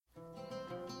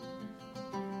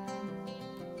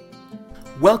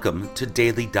Welcome to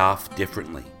Daily Daf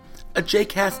Differently, a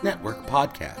JCast Network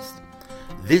podcast.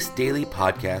 This daily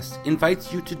podcast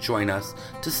invites you to join us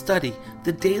to study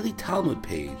the daily Talmud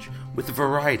page with a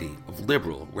variety of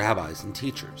liberal rabbis and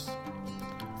teachers.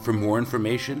 For more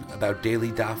information about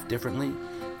Daily Daf Differently,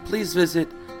 please visit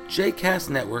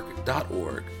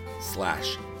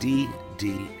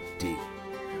jcastnetwork.org/DDD.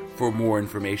 For more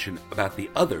information about the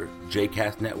other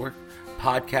JCast Network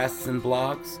podcasts and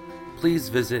blogs, please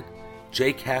visit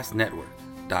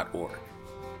jcastnetwork.org.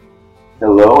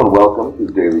 Hello and welcome to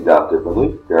Daily Daf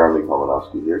Differently. Jeremy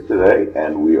Komanowski here today,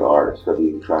 and we are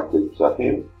studying Tractate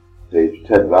Psachim, page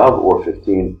Tet-Vav or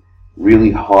 15. Really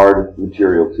hard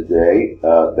material today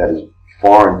that is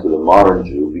foreign to the modern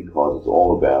Jew because it's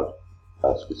all about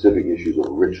specific issues of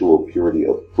ritual purity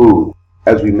of food.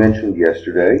 As we mentioned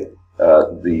yesterday,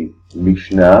 the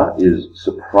Mishnah is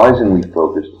surprisingly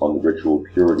focused on the ritual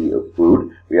purity of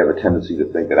food. We have a tendency to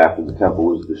think that after the temple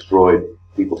was destroyed,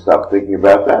 people stopped thinking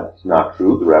about that. It's not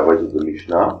true. The rabbis of the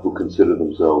Mishnah, who consider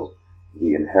themselves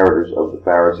the inheritors of the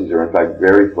Pharisees, are in fact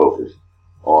very focused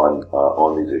on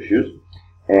these issues.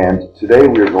 And today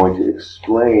we are going to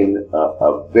explain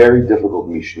a very difficult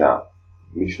Mishnah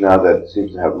that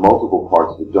seems to have multiple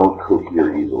parts that don't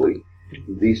cohere easily.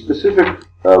 The specific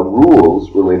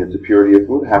rules related to purity of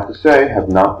food, have to say, have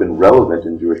not been relevant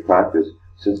in Jewish practice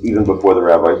since even before the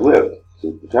rabbis lived,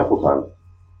 since the temple times.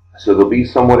 So they'll be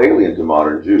somewhat alien to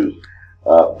modern Jews.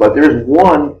 But there's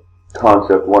one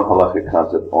concept, one halachic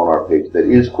concept on our page that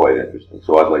is quite interesting.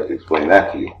 So I'd like to explain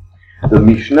that to you. The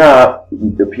Mishnah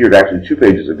appeared actually 2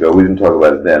 pages ago. We didn't talk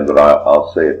about it then, but I'll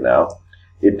say it now.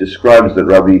 It describes that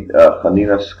Rabbi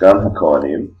Hanina Skan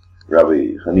HaKohanim,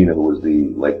 Rabbi Hanina, who was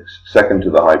the second to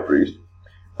the high priest,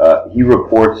 he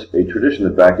reports a tradition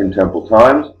that back in temple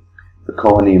times, the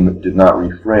Kohanim did not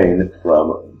refrain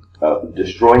from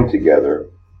destroying together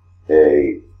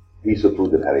a piece of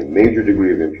food that had a major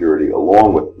degree of impurity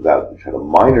along with that which had a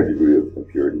minor degree of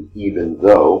impurity, even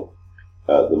though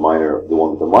the one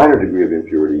with the minor degree of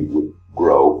impurity would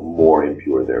grow more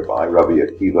impure thereby. Rabbi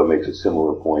Akiva makes a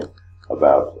similar point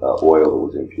about oil that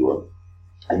was impure.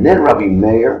 And then Rabbi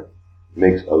Meir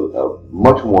makes a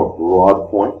much more broad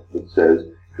point that says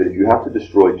that if you have to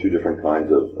destroy 2 different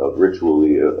kinds of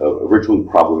ritually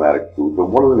problematic food, but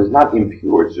one of them is not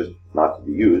impure, it's just not to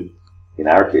be used. In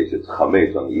our case, it's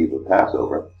chametz on the eve of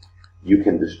Passover. You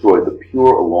can destroy the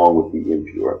pure along with the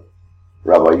impure.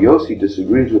 Rabbi Yossi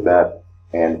disagrees with that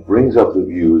and brings up the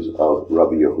views of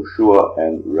Rabbi Yehoshua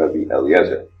and Rabbi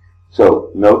Eliezer. So,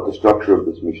 note the structure of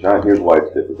this Mishnah. Here's why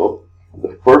it's difficult.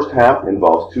 The first half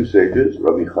involves 2 sages,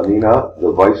 Rabbi Hanina,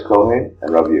 the vice Kohen,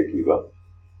 and Rabbi Akiva.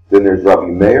 Then there's Rabbi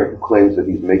Meir, who claims that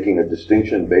he's making a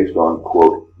distinction based on,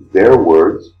 quote, their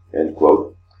words, end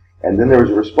quote. And then there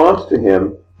is a response to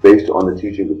him based on the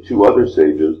teachings of 2 other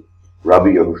sages,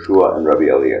 Rabbi Yehoshua and Rabbi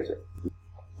Eliezer.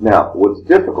 Now, what's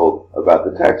difficult about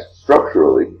the text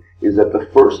structurally is that the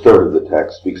first third of the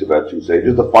text speaks about 2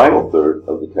 sages, the final third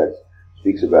of the text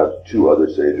speaks about 2 other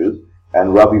sages,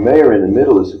 and Rabbi Meir in the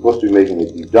middle is supposed to be making a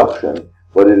deduction,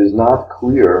 but it is not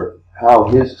clear how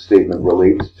his statement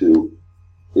relates to,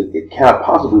 it cannot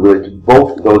possibly relate to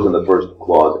both those in the first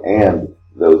clause and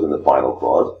those in the final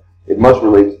clause. It must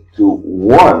relate to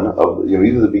one of,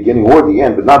 either the beginning or the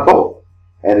end, but not both.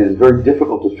 And it is very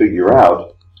difficult to figure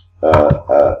out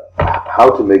how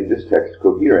to make this text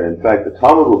coherent. In fact, the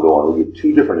Talmud will go on, will give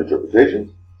 2 different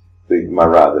interpretations. The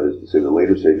Gemara, that is to say, the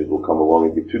later sages will come along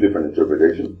and give 2 different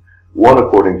interpretations. One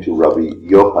according to Rabbi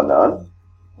Yochanan,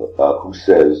 who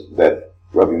says that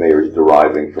Rabbi Meir is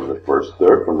deriving from the first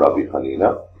third, from Rabbi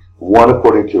Hanina. One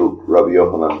according to Rabbi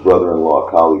Yochanan's brother-in-law,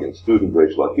 colleague, and student,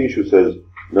 Reish Lakish, who says,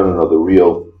 no, the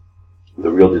real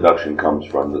deduction comes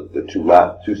from the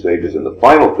 2 sages in the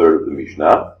final third of the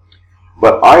Mishnah.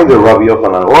 But either Rabbi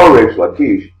Yochanan or Reish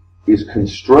Lakish is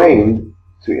constrained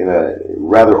to, in a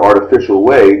rather artificial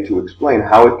way, to explain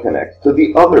how it connects to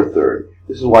the other third.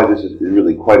 This is why this is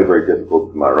really quite a very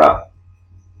difficult Gemara.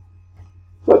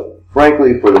 But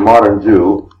frankly, for the modern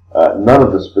Jew, none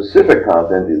of the specific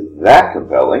content is that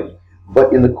compelling.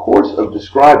 But in the course of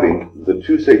describing the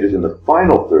 2 sages in the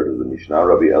final third of the Mishnah,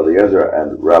 Rabbi Eliezer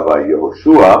and Rabbi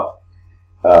Yehoshua,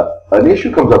 an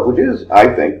issue comes up which is, I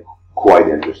think, quite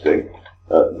interesting.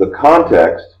 The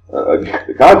context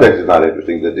is not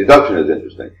interesting, the deduction is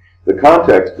interesting. The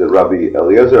context that Rabbi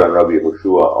Eliezer and Rabbi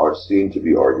Yehoshua are seen to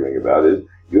be arguing about is,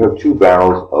 you have 2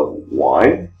 barrels of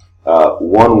wine.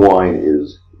 One wine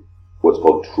is what's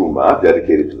called truma,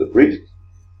 dedicated to the priest,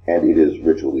 and it is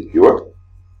ritually pure.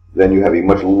 Then you have a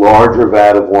much larger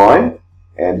vat of wine,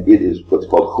 and it is what's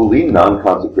called chulin,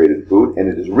 non-consecrated food, and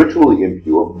it is ritually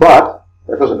impure, but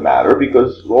that doesn't matter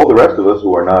because all the rest of us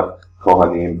who are not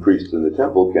Kohanim, priests in the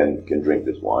temple, can drink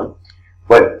this wine.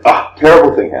 But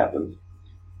terrible thing happens.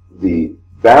 The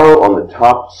barrel on the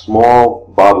top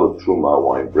small bottle of Truma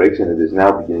wine breaks, and it is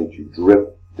now beginning to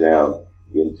drip down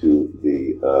into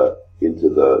the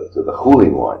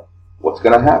Chulin wine. What's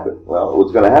going to happen? Well,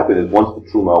 what's going to happen is once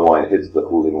the Truma wine hits the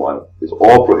Chulin wine, it's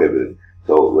all prohibited.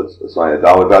 So let's assign a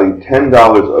dollar value. $10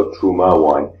 of Truma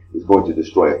wine is going to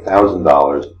destroy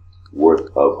 $1,000 worth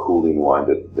of Chulin wine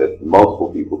that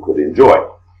multiple people could enjoy.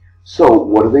 So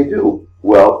what do?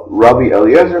 Well, Rabbi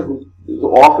Eliezer, who is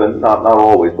often, not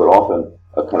always, but often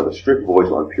a kind of a strict voice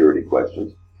on purity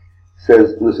questions,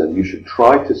 says, listen, you should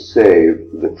try to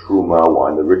save the Truma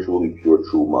wine, the ritually pure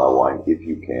Truma wine, if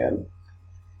you can.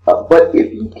 But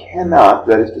if you cannot,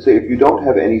 that is to say, if you don't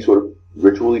have any sort of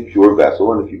ritually pure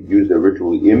vessel, and if you use a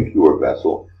ritually impure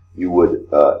vessel, you would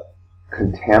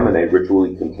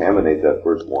ritually contaminate that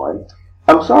first wine.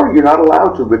 I'm sorry, you're not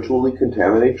allowed to ritually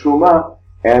contaminate Truma,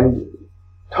 and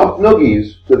tough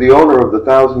noogies to the owner of the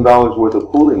 $1,000 worth of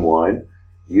Chulin wine.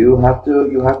 You have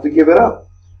to give it up.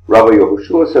 Rabbi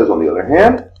Yehoshua says, on the other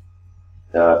hand,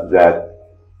 that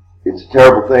it's a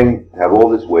terrible thing to have all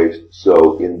this waste.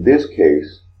 So in this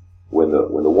case, when the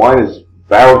wine is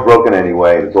barrel's broken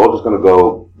anyway, and it's all just going to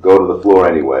go to the floor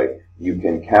anyway, you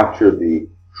can capture the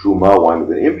Truma wine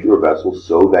with an impure vessel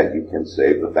so that you can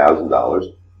save the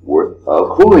 $1,000 worth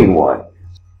of Chulin wine.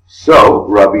 So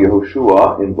Rabbi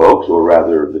Yehoshua invokes, or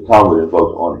rather the Talmud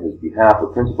invokes on his behalf, a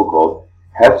principle called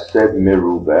Hefsed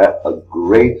Merubeh, a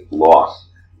great loss.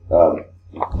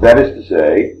 That is to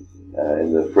say,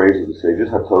 in the phrase of the sages,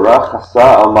 HaTorah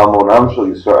chasa al mamonam shel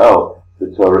Yisrael.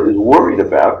 The Torah is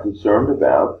concerned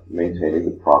about maintaining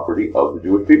the property of the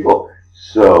Jewish people.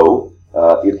 So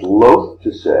it's loath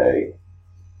to say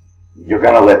you're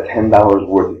going to let $10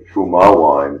 worth of Truma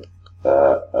wine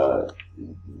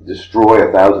destroy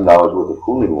 $1,000 worth of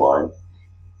Chulin wine.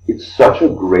 It's such a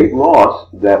great loss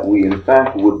that we, in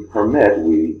fact, would permit,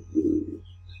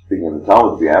 speaking in the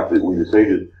Talmud's behalf, we, the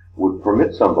sages, would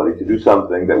permit somebody to do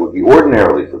something that would be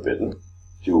ordinarily forbidden,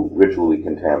 to ritually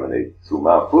contaminate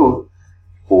Truma food,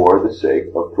 for the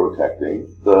sake of protecting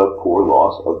the poor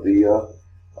loss of the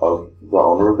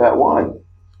owner of that wine.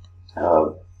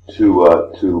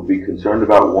 To be concerned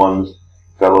about one's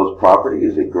fellow's property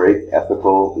is a great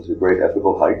ethical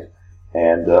height,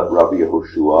 and Rabbi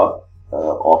Yehoshua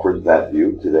offers that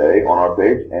view today on our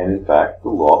page, and in fact the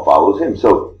law follows him.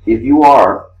 So if you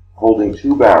are holding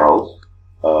 2 barrels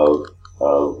of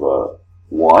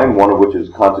wine, one of which is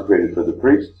consecrated for the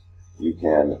priests, you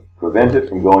can prevent it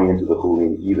from going into the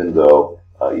Chulin, even though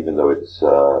it's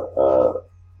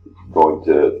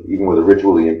even with a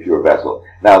ritually impure vessel.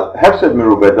 Now, Hefsed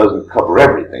Merubeh doesn't cover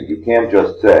everything. You can't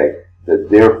just say that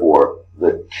therefore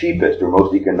the cheapest or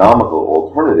most economical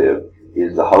alternative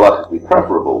is the halachically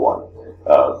preferable one.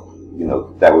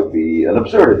 That would be an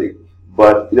absurdity.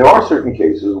 But there are certain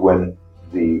cases when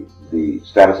the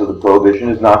status of the prohibition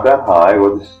is not that high,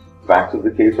 or the facts of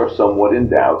the case are somewhat in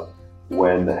doubt,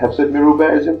 when the Hefsed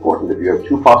Merubeh is important. If you have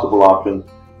 2 possible options,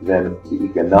 then the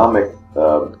economic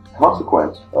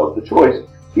consequence of the choice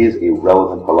is a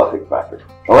relevant halachic factor.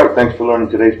 All right, thanks for learning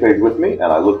today's page with me, and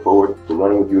I look forward to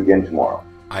learning with you again tomorrow.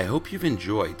 I hope you've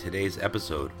enjoyed today's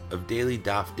episode of Daily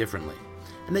Daf Differently,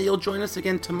 and that you'll join us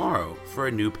again tomorrow for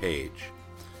a new page.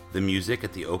 The music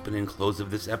at the open and close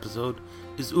of this episode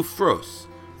is Ufros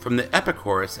from the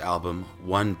Epichorus album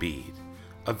One Bead,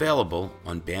 available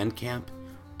on Bandcamp,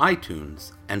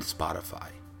 iTunes, and Spotify.